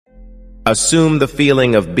Assume the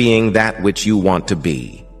feeling of being that which you want to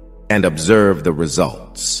be, and observe the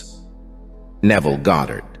results. Neville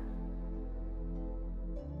Goddard.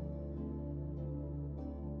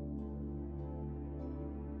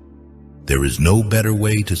 There is no better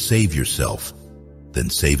way to save yourself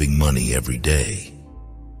than saving money every day.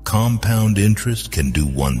 Compound interest can do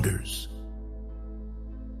wonders.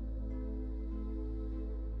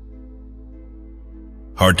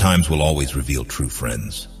 Hard times will always reveal true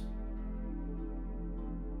friends.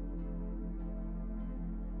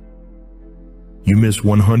 You miss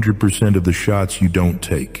 100% of the shots you don't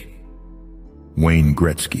take. Wayne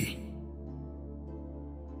Gretzky.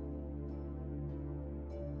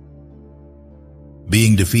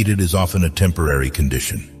 Being defeated is often a temporary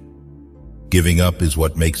condition. Giving up is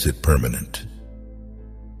what makes it permanent.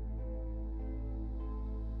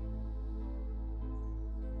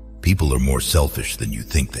 People are more selfish than you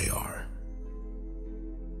think they are.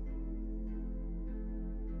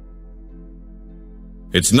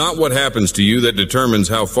 It's not what happens to you that determines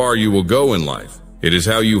how far you will go in life. It is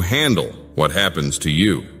how you handle what happens to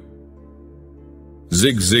you.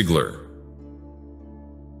 Zig Ziglar.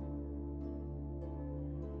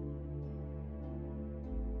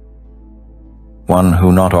 One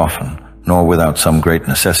who not often, nor without some great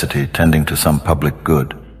necessity tending to some public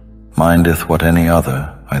good, mindeth what any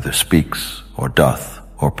other either speaks, or doth,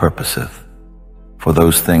 or purposeth, for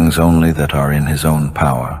those things only that are in his own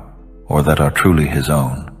power, or that are truly his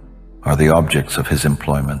own, are the objects of his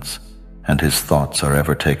employments, and his thoughts are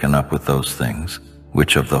ever taken up with those things,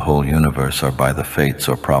 which of the whole universe are by the fates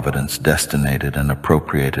or providence destinated and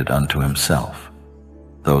appropriated unto himself,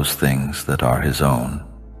 those things that are his own,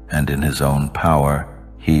 and in his own power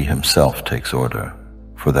he himself takes order,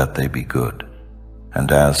 for that they be good.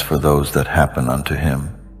 And as for those that happen unto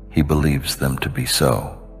him, he believes them to be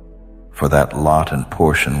so. For that lot and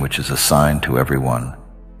portion which is assigned to every one,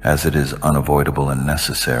 as it is unavoidable and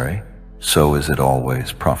necessary, so is it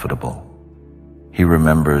always profitable. He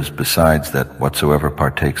remembers besides that whatsoever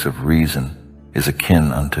partakes of reason is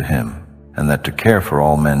akin unto him, and that to care for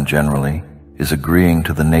all men generally is agreeing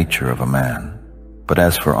to the nature of a man. But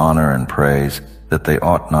as for honor and praise, that they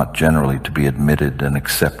ought not generally to be admitted and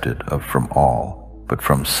accepted of from all, but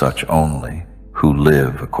from such only, who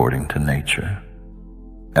live according to nature.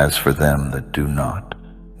 As for them that do not,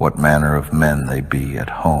 what manner of men they be at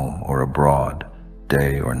home or abroad,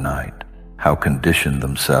 day or night, how conditioned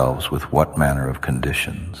themselves with what manner of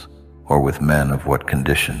conditions, or with men of what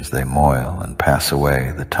conditions they moil and pass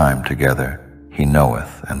away the time together, he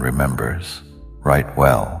knoweth and remembers right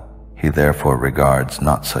well. He therefore regards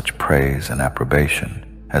not such praise and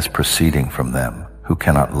approbation as proceeding from them who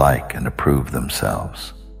cannot like and approve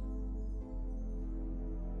themselves.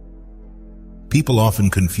 People often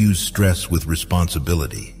confuse stress with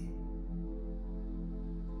responsibility.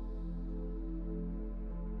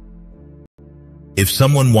 If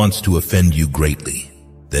someone wants to offend you greatly,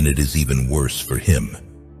 then it is even worse for him.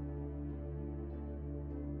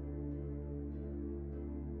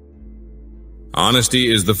 Honesty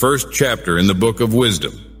is the first chapter in the Book of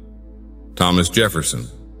Wisdom. Thomas Jefferson.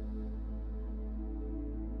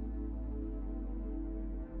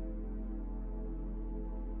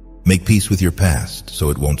 Make peace with your past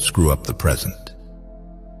so it won't screw up the present.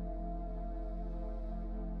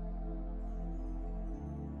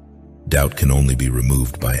 Doubt can only be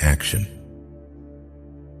removed by action.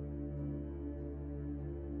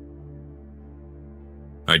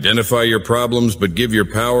 Identify your problems, but give your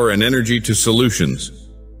power and energy to solutions.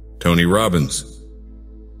 Tony Robbins.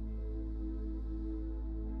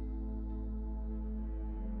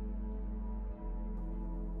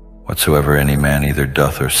 Whatsoever any man either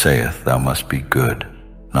doth or saith, thou must be good,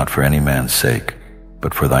 not for any man's sake,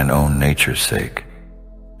 but for thine own nature's sake,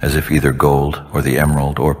 as if either gold or the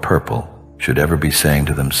emerald or purple should ever be saying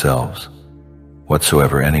to themselves,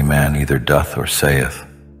 whatsoever any man either doth or saith,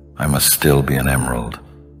 I must still be an emerald,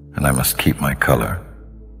 and I must keep my color.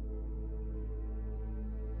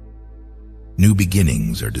 New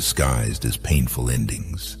beginnings are disguised as painful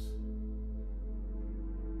endings.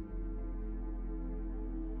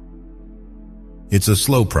 It's a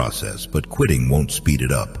slow process, but quitting won't speed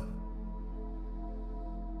it up.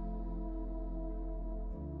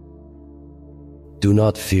 Do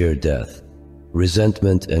not fear death.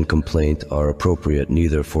 Resentment and complaint are appropriate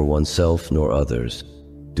neither for oneself nor others.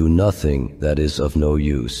 Do nothing that is of no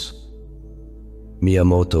use.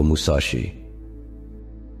 Miyamoto Musashi.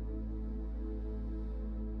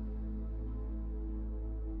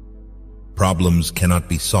 Problems cannot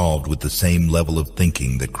be solved with the same level of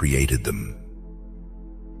thinking that created them.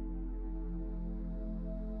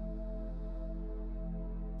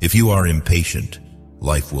 If you are impatient,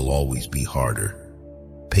 life will always be harder.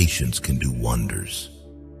 Patience can do wonders.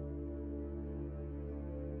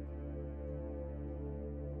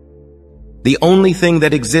 The only thing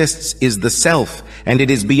that exists is the self, and it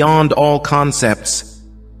is beyond all concepts.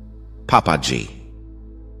 Papaji.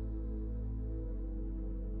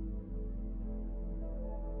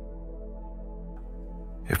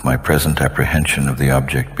 If my present apprehension of the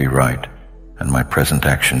object be right, and my present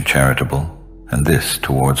action charitable, and this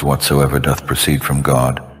towards whatsoever doth proceed from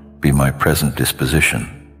God be my present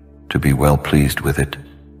disposition, to be well pleased with it,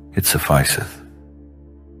 it sufficeth.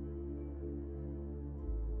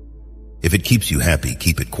 If it keeps you happy,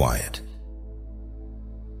 keep it quiet.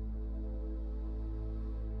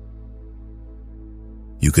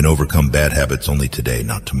 You can overcome bad habits only today,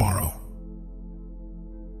 not tomorrow.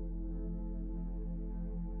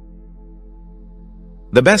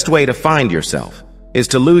 The best way to find yourself is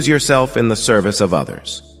to lose yourself in the service of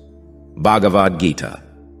others. Bhagavad Gita.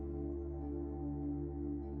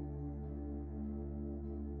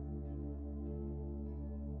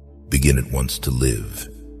 Begin at once to live,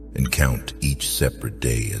 and count each separate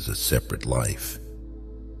day as a separate life.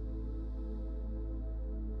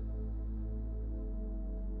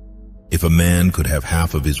 If a man could have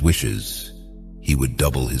half of his wishes, he would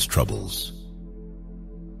double his troubles.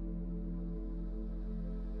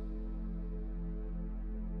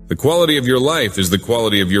 The quality of your life is the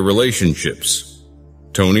quality of your relationships.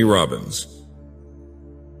 Tony Robbins.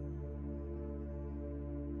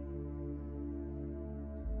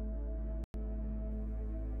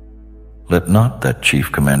 Let not that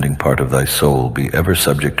chief commanding part of thy soul be ever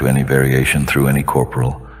subject to any variation through any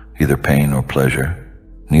corporal, either pain or pleasure,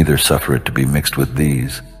 neither suffer it to be mixed with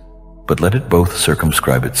these, but let it both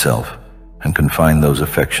circumscribe itself, and confine those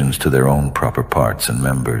affections to their own proper parts and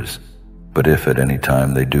members. But if at any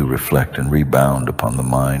time they do reflect and rebound upon the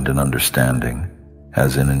mind and understanding,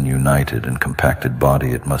 as in an united and compacted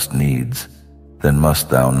body it must needs, then must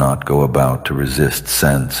thou not go about to resist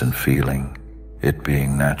sense and feeling, it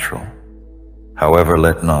being natural. However,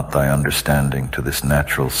 let not thy understanding to this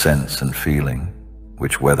natural sense and feeling,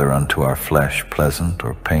 which whether unto our flesh pleasant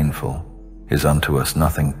or painful, is unto us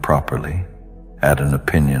nothing properly, add an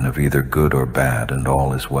opinion of either good or bad, and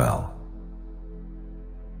all is well.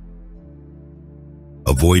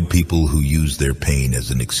 Avoid people who use their pain as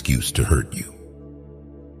an excuse to hurt you.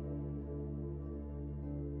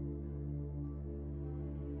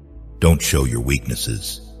 Don't show your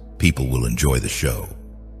weaknesses. People will enjoy the show.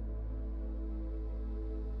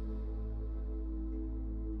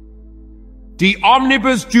 De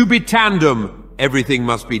omnibus dubitandum, everything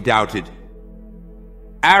must be doubted.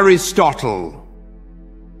 Aristotle.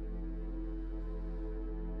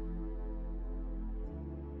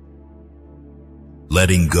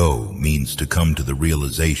 Letting go means to come to the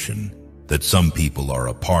realization that some people are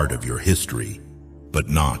a part of your history, but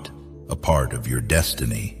not a part of your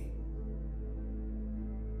destiny.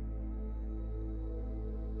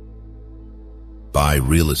 Buy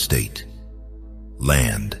real estate,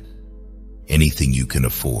 land, anything you can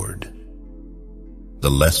afford. The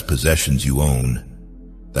less possessions you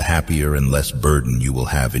own, the happier and less burden you will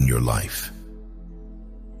have in your life.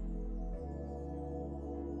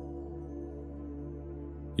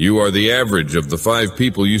 You are the average of the 5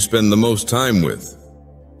 people you spend the most time with.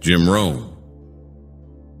 Jim Rohn.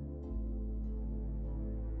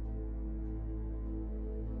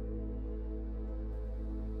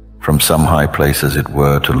 From some high place as it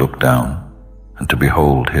were to look down, and to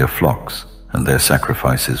behold here flocks, and their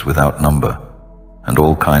sacrifices without number, and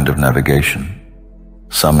all kind of navigation,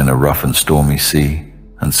 some in a rough and stormy sea,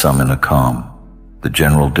 and some in a calm, the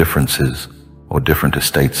general differences, or different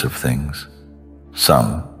estates of things,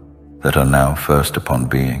 some that are now first upon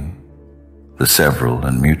being, the several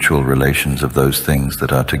and mutual relations of those things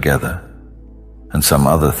that are together, and some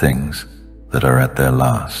other things that are at their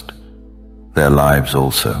last, their lives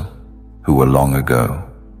also, who were long ago,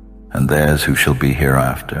 and theirs who shall be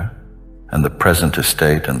hereafter, and the present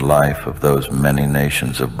estate and life of those many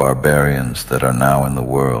nations of barbarians that are now in the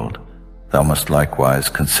world, thou must likewise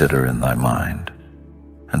consider in thy mind,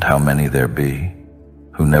 and how many there be,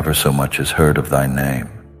 who never so much as heard of thy name,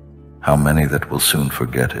 how many that will soon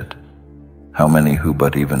forget it, how many who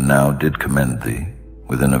but even now did commend thee,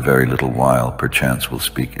 within a very little while perchance will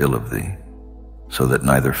speak ill of thee, so that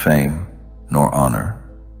neither fame, nor honor,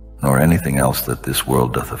 nor anything else that this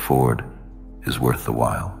world doth afford, is worth the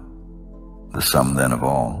while. The sum then of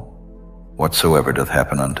all, whatsoever doth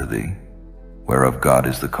happen unto thee, whereof God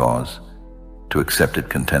is the cause, to accept it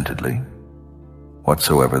contentedly,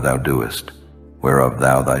 whatsoever thou doest, whereof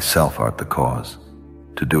thou thyself art the cause,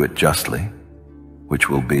 to do it justly, which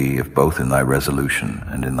will be, if both in thy resolution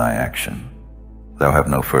and in thy action, thou have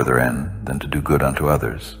no further end than to do good unto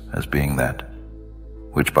others, as being that,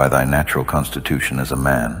 which by thy natural constitution as a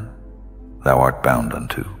man, thou art bound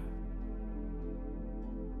unto.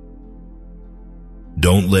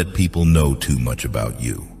 Don't let people know too much about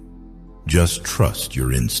you. Just trust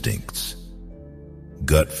your instincts.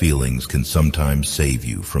 Gut feelings can sometimes save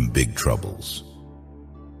you from big troubles.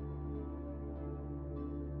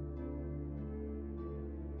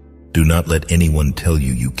 Do not let anyone tell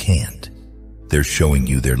you you can't. They're showing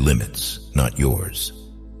you their limits, not yours.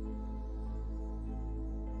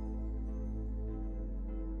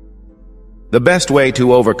 The best way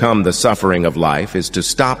to overcome the suffering of life is to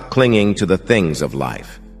stop clinging to the things of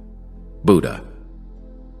life. Buddha.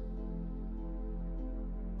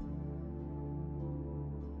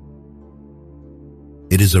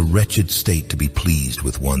 It is a wretched state to be pleased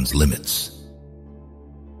with one's limits.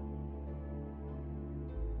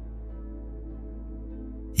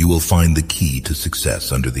 You will find the key to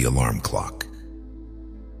success under the alarm clock.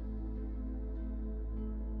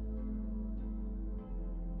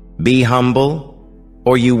 Be humble,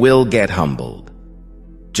 or you will get humbled.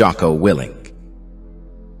 Jocko Willink.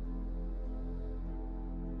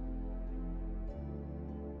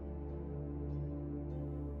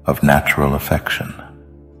 Of natural affection.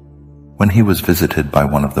 When he was visited by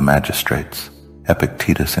one of the magistrates,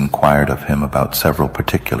 Epictetus inquired of him about several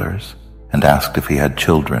particulars, and asked if he had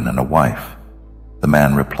children and a wife. The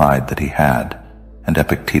man replied that he had, and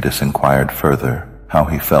Epictetus inquired further how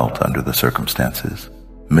he felt under the circumstances.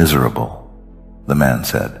 Miserable, the man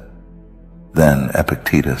said. Then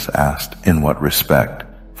Epictetus asked in what respect,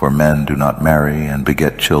 for men do not marry and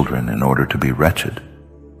beget children in order to be wretched,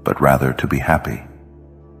 but rather to be happy.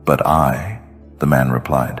 But I, the man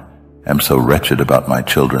replied, am so wretched about my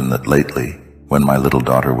children that lately, when my little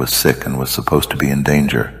daughter was sick and was supposed to be in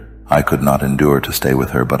danger, I could not endure to stay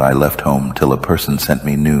with her, but I left home till a person sent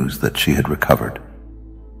me news that she had recovered.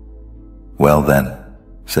 Well then,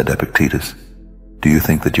 said Epictetus, do you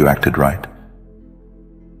think that you acted right?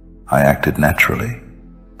 I acted naturally,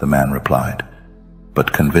 the man replied,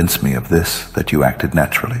 but convince me of this, that you acted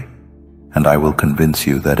naturally, and I will convince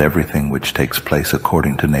you that everything which takes place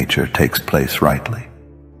according to nature takes place rightly.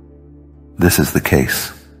 This is the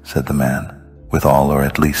case, said the man, with all or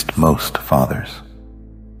at least most fathers.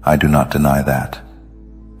 I do not deny that,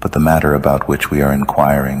 but the matter about which we are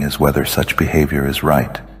inquiring is whether such behavior is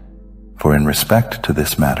right. For in respect to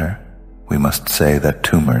this matter, we must say that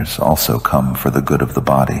tumors also come for the good of the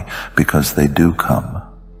body, because they do come.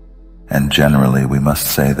 And generally we must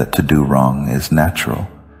say that to do wrong is natural,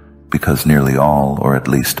 because nearly all, or at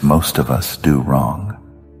least most of us, do wrong.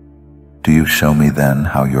 Do you show me then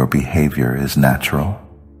how your behavior is natural?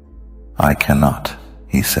 I cannot,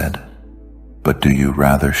 he said. But do you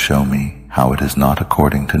rather show me how it is not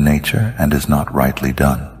according to nature and is not rightly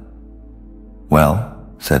done?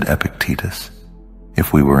 Well, said Epictetus,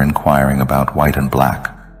 if we were inquiring about white and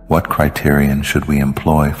black, what criterion should we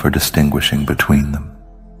employ for distinguishing between them?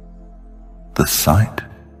 The sight,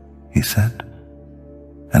 he said.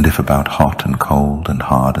 And if about hot and cold and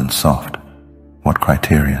hard and soft, what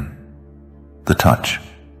criterion? The touch.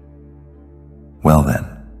 Well then,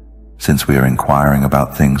 since we are inquiring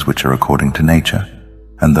about things which are according to nature,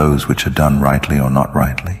 and those which are done rightly or not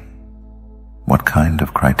rightly, what kind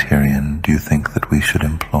of criterion do you think that we should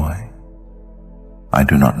employ? I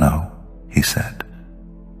do not know, he said.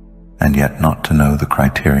 And yet not to know the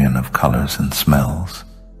criterion of colors and smells,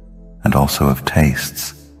 and also of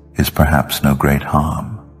tastes, is perhaps no great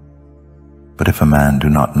harm. But if a man do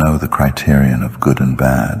not know the criterion of good and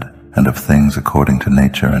bad, and of things according to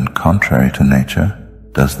nature and contrary to nature,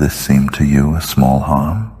 does this seem to you a small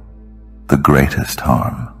harm? The greatest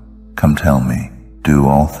harm. Come tell me, do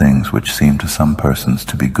all things which seem to some persons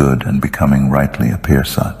to be good and becoming rightly appear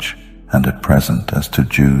such, and at present as to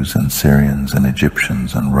Jews and Syrians and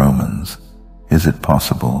Egyptians and Romans, is it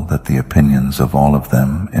possible that the opinions of all of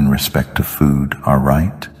them in respect to food are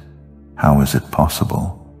right? How is it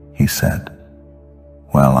possible? He said.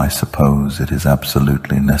 Well, I suppose it is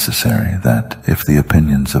absolutely necessary that, if the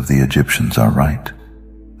opinions of the Egyptians are right,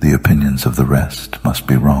 the opinions of the rest must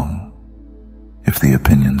be wrong. If the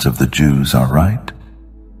opinions of the Jews are right,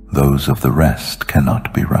 those of the rest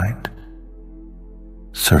cannot be right.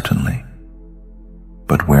 Certainly.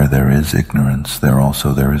 But where there is ignorance, there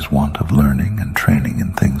is want of learning and training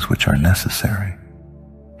in things which are necessary.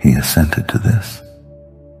 He assented to this.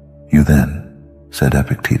 You then, said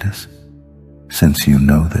Epictetus, since you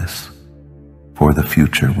know this, for the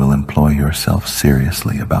future will employ yourself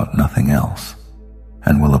seriously about nothing else,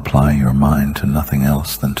 and will apply your mind to nothing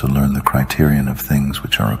else than to learn the criterion of things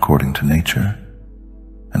which are according to nature,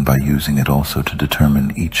 and by using it also to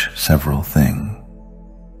determine each several thing.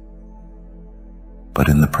 But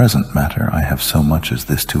in the present matter I have so much as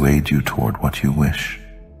this to aid you toward what you wish.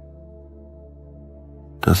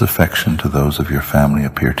 Does affection to those of your family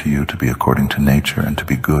appear to you to be according to nature and to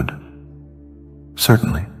be good?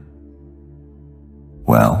 Certainly.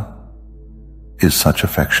 Well, is such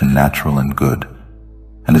affection natural and good,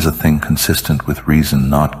 and is a thing consistent with reason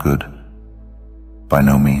not good? By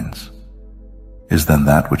no means. Is then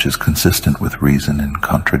that which is consistent with reason in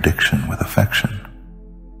contradiction with affection?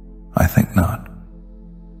 I think not.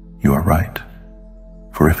 You are right.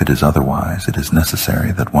 For if it is otherwise, it is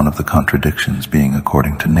necessary that one of the contradictions being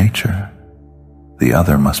according to nature, the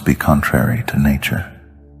other must be contrary to nature.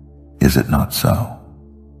 Is it not so?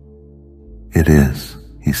 It is,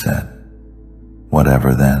 he said.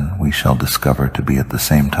 Whatever then we shall discover to be at the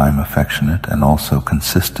same time affectionate and also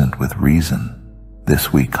consistent with reason,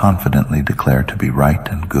 this we confidently declare to be right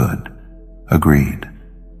and good. Agreed.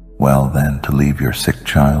 Well then, to leave your sick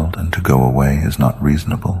child and to go away is not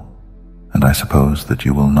reasonable, and I suppose that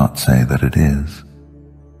you will not say that it is.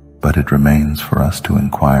 But it remains for us to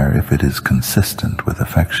inquire if it is consistent with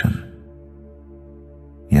affection.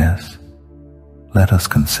 Yes, let us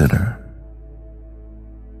consider.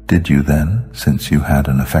 Did you then, since you had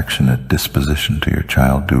an affectionate disposition to your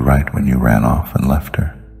child, do right when you ran off and left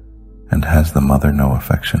her? And has the mother no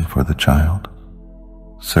affection for the child?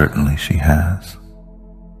 Certainly she has.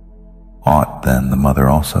 Ought then the mother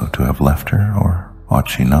also to have left her, or ought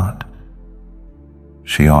she not?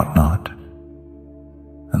 She ought not.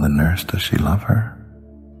 And the nurse, does she love her?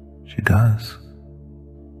 She does.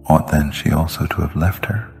 Ought then she also to have left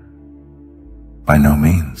her? By no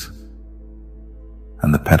means.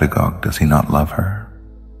 And the pedagogue, does he not love her?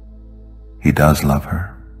 He does love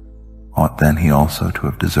her. Ought then he also to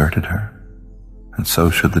have deserted her? And so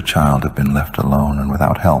should the child have been left alone and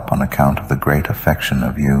without help on account of the great affection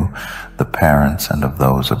of you, the parents, and of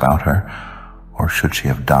those about her, or should she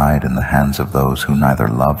have died in the hands of those who neither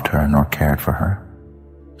loved her nor cared for her?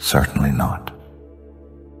 Certainly not.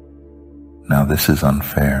 Now this is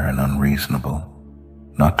unfair and unreasonable,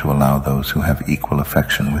 not to allow those who have equal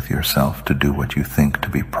affection with yourself to do what you think to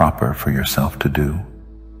be proper for yourself to do,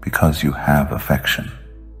 because you have affection.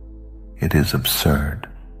 It is absurd.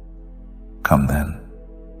 Come then,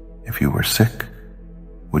 if you were sick,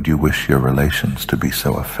 would you wish your relations to be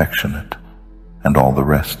so affectionate, and all the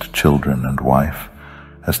rest, children and wife,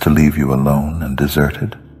 as to leave you alone and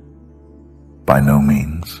deserted? By no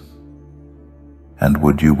means. And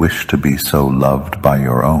would you wish to be so loved by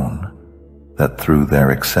your own, that through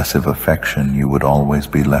their excessive affection you would always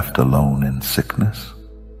be left alone in sickness?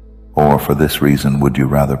 Or for this reason would you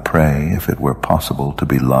rather pray, if it were possible, to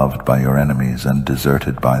be loved by your enemies and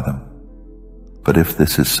deserted by them? But if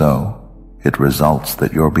this is so, it results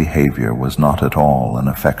that your behavior was not at all an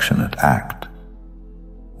affectionate act.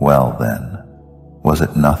 Well then, was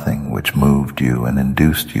it nothing which moved you and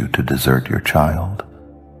induced you to desert your child?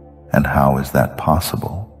 And how is that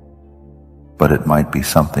possible? But it might be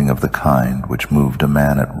something of the kind which moved a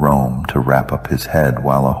man at Rome to wrap up his head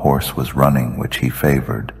while a horse was running which he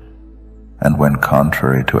favored. And when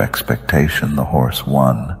contrary to expectation the horse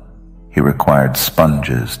won, he required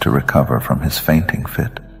sponges to recover from his fainting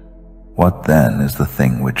fit. What then is the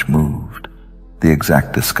thing which moved? The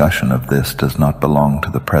exact discussion of this does not belong to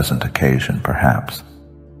the present occasion, perhaps,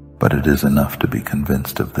 but it is enough to be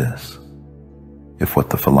convinced of this. If what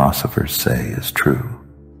the philosophers say is true,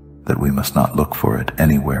 that we must not look for it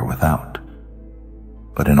anywhere without,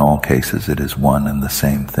 but in all cases it is one and the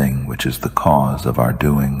same thing which is the cause of our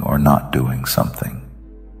doing or not doing something,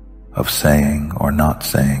 of saying or not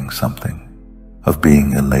saying something, of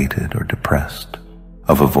being elated or depressed,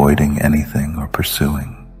 of avoiding anything or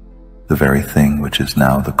pursuing, the very thing which is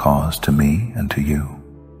now the cause to me and to you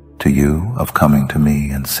of coming to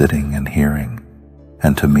me and sitting and hearing,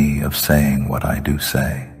 and to me of saying what I do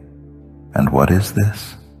say. And what is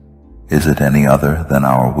this? Is it any other than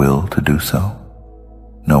our will to do so?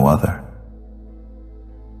 No other.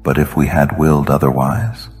 But if we had willed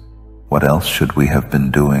otherwise, what else should we have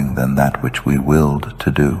been doing than that which we willed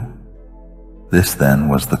to do? This then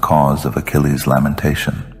was the cause of Achilles'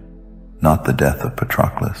 lamentation, not the death of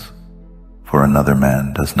Patroclus, for another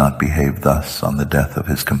man does not behave thus on the death of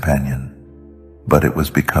his companion, but it was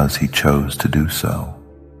because he chose to do so.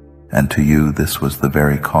 And to you this was the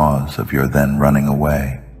very cause of your then running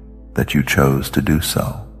away, that you chose to do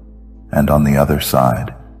so. And on the other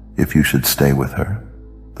side, if you should stay with her,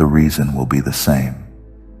 the reason will be the same.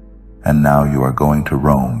 And now you are going to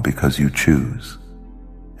Rome because you choose,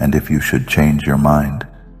 and if you should change your mind,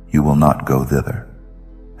 you will not go thither.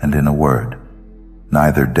 And in a word,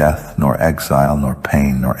 neither death, nor exile, nor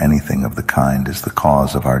pain, nor anything of the kind is the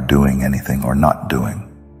cause of our doing anything or not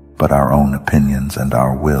doing, but our own opinions and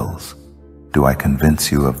our wills. Do I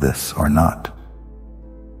convince you of this or not?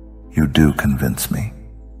 You do convince me.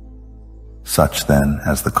 Such then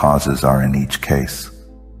as the causes are in each case,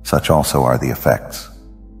 such also are the effects.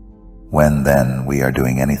 When then we are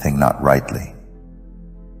doing anything not rightly,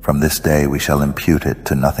 from this day we shall impute it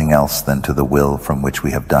to nothing else than to the will from which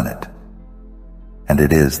we have done it. And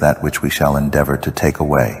it is that which we shall endeavor to take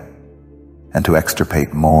away, and to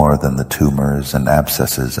extirpate more than the tumors and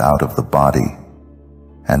abscesses out of the body.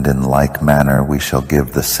 And in like manner we shall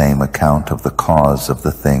give the same account of the cause of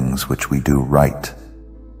the things which we do right.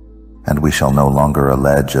 And we shall no longer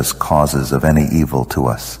allege as causes of any evil to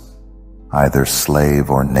us, either slave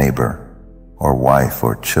or neighbor, or wife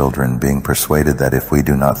or children, being persuaded that if we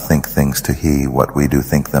do not think things to he what we do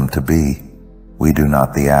think them to be, we do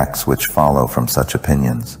not the acts which follow from such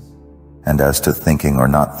opinions. And as to thinking or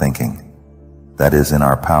not thinking, that is in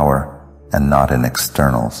our power and not in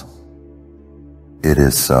externals. It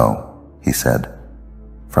is so, he said.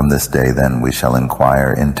 From this day then we shall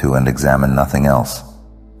inquire into and examine nothing else,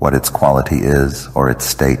 what its quality is or its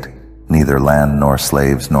state, neither land nor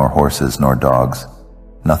slaves nor horses nor dogs,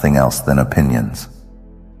 nothing else than opinions.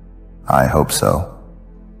 I hope so.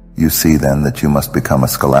 You see then that you must become a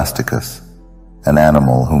scholasticus, an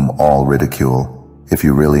animal whom all ridicule, if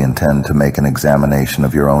you really intend to make an examination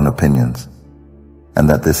of your own opinions, and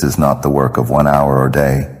that this is not the work of 1 hour or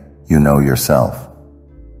day, you know yourself.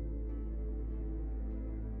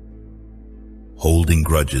 Holding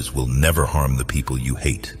grudges will never harm the people you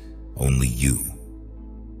hate, only you.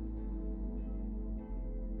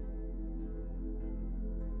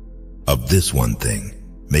 Of this one thing,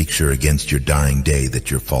 make sure against your dying day that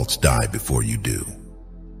your faults die before you do.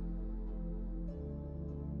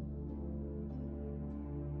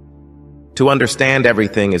 To understand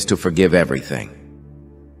everything is to forgive everything.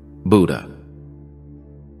 Buddha.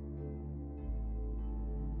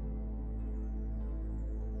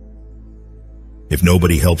 If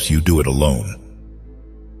nobody helps you, do it alone.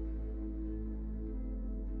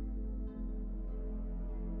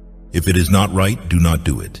 If it is not right, do not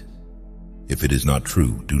do it. If it is not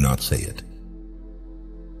true, do not say it.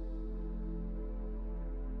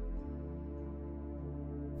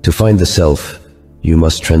 To find the self, you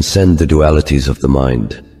must transcend the dualities of the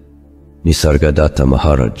mind. Nisargadatta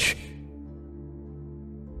Maharaj.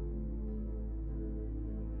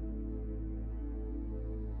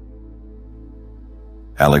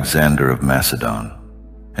 Alexander of Macedon,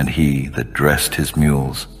 and he that dressed his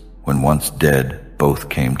mules, when once dead, both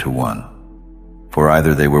came to one. For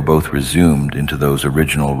either they were both resumed into those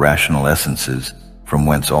original rational essences from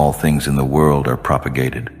whence all things in the world are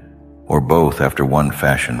propagated, or both after one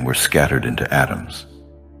fashion were scattered into atoms.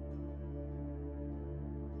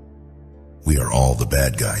 We are all the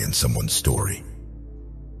bad guy in someone's story.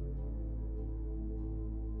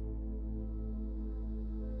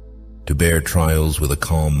 To bear trials with a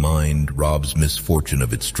calm mind robs misfortune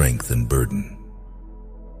of its strength and burden.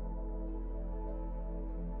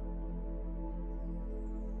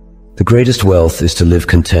 The greatest wealth is to live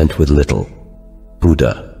content with little.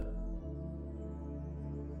 Buddha.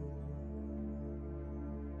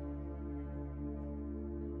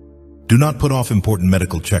 Do not put off important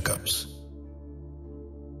medical checkups.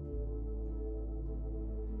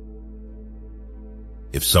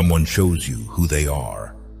 If someone shows you who they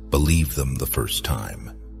are, believe them the first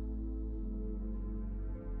time.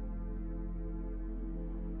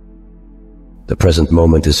 The present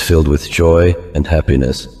moment is filled with joy and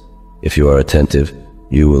happiness. If you are attentive,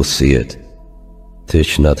 you will see it.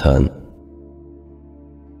 Thich Nhat Hanh.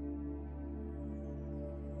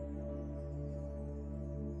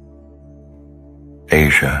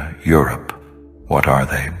 Asia, Europe, what are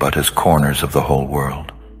they but as corners of the whole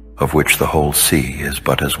world, of which the whole sea is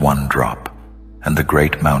but as one drop, and the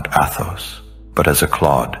great Mount Athos but as a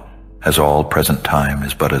clod, as all present time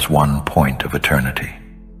is but as one point of eternity.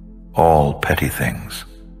 All petty things,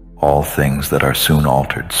 all things that are soon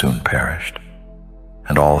altered, soon perished,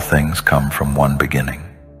 and all things come from one beginning,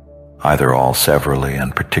 either all severally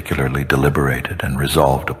and particularly deliberated and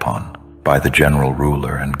resolved upon by the general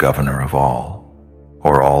ruler and governor of all,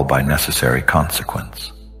 or all by necessary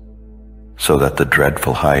consequence, so that the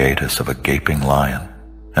dreadful hiatus of a gaping lion,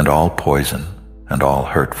 and all poison, and all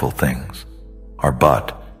hurtful things, are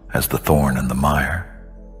but, as the thorn and the mire,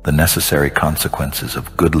 the necessary consequences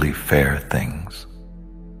of goodly fair things.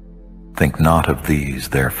 Think not of these,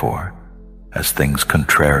 therefore, as things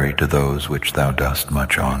contrary to those which thou dost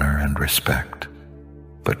much honor and respect.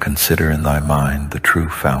 But consider in thy mind the true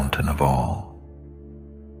fountain of all.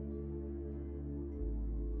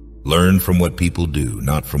 Learn from what people do,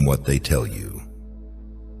 not from what they tell you.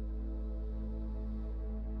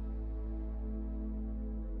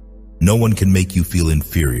 No one can make you feel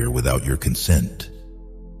inferior without your consent.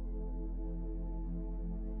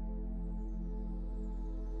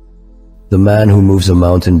 The man who moves a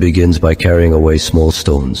mountain begins by carrying away small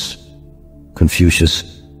stones. Confucius.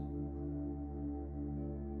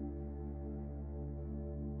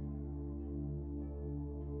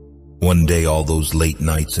 One day all those late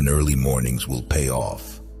nights and early mornings will pay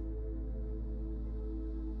off.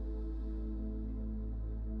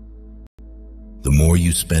 The more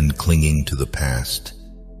you spend clinging to the past,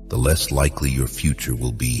 the less likely your future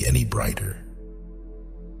will be any brighter.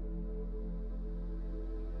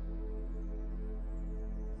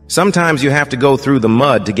 Sometimes you have to go through the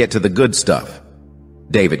mud to get to the good stuff.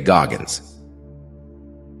 David Goggins.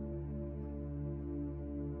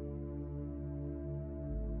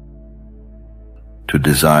 To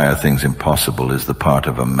desire things impossible is the part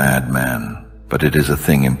of a madman, but it is a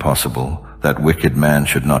thing impossible that wicked man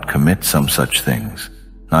should not commit some such things.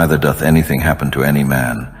 Neither doth anything happen to any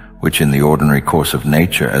man, which in the ordinary course of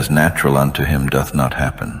nature as natural unto him doth not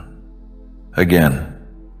happen. Again,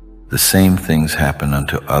 the same things happen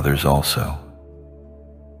unto others also.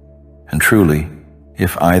 And truly,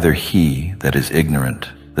 if either he that is ignorant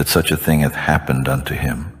that such a thing hath happened unto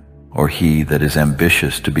him, or he that is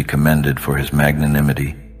ambitious to be commended for his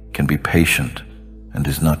magnanimity can be patient and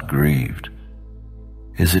is not grieved,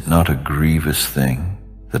 is it not a grievous thing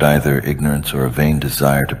that either ignorance or a vain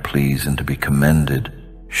desire to please and to be commended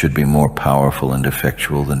should be more powerful and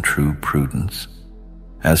effectual than true prudence?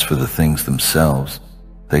 As for the things themselves,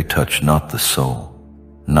 they touch not the soul,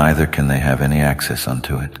 neither can they have any access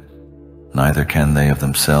unto it, neither can they of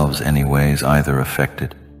themselves any ways either affect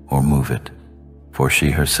it or move it. For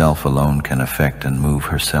she herself alone can affect and move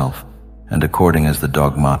herself, and according as the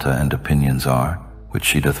dogmata and opinions are, which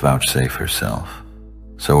she doth vouchsafe herself,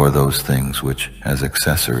 so are those things which, as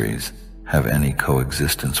accessories, have any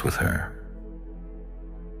coexistence with her.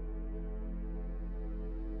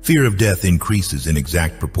 Fear of death increases in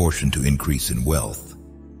exact proportion to increase in wealth.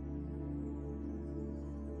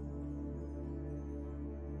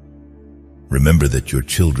 Remember that your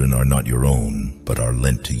children are not your own, but are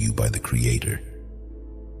lent to you by the Creator.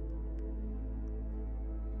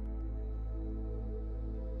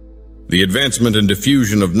 The advancement and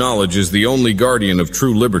diffusion of knowledge is the only guardian of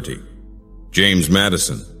true liberty. James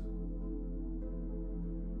Madison.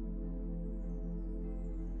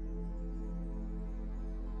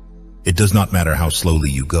 It does not matter how slowly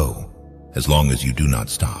you go, as long as you do not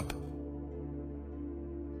stop.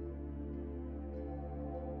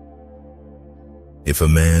 If a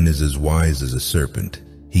man is as wise as a serpent,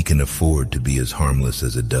 he can afford to be as harmless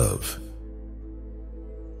as a dove.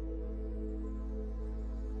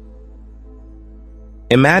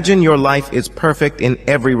 Imagine your life is perfect in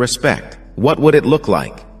every respect. What would it look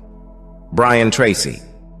like? Brian Tracy.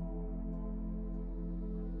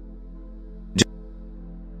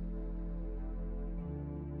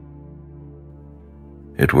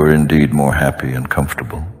 It were indeed more happy and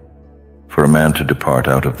comfortable for a man to depart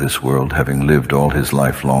out of this world, having lived all his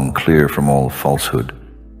life long clear from all falsehood,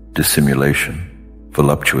 dissimulation,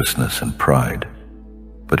 voluptuousness, and pride.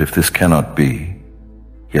 But if this cannot be,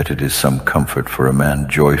 yet it is some comfort for a man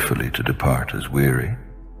joyfully to depart as weary,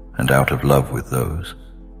 and out of love with those,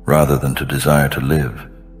 rather than to desire to live,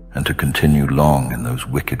 and to continue long in those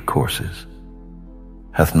wicked courses.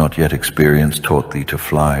 Hath not yet experience taught thee to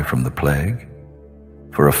fly from the plague?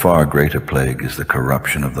 For a far greater plague is the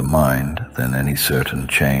corruption of the mind than any certain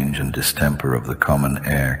change and distemper of the common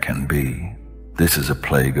air can be. This is a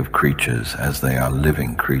plague of creatures as they are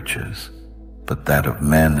living creatures, but that of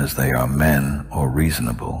men as they are men or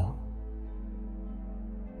reasonable.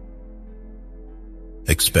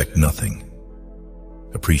 Expect nothing.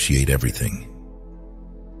 Appreciate everything.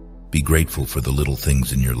 Be grateful for the little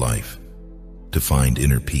things in your life to find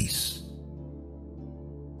inner peace.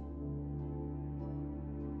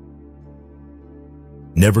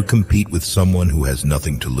 Never compete with someone who has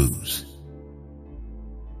nothing to lose.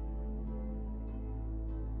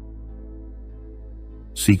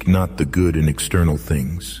 Seek not the good in external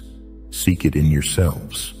things, seek it in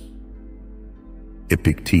yourselves.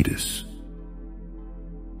 Epictetus.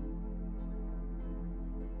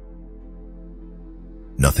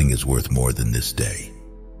 Nothing is worth more than this day.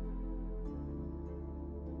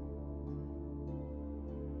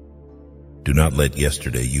 Do not let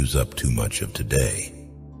yesterday use up too much of today.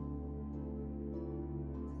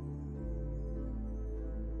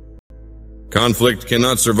 Conflict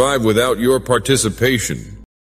cannot survive without your participation.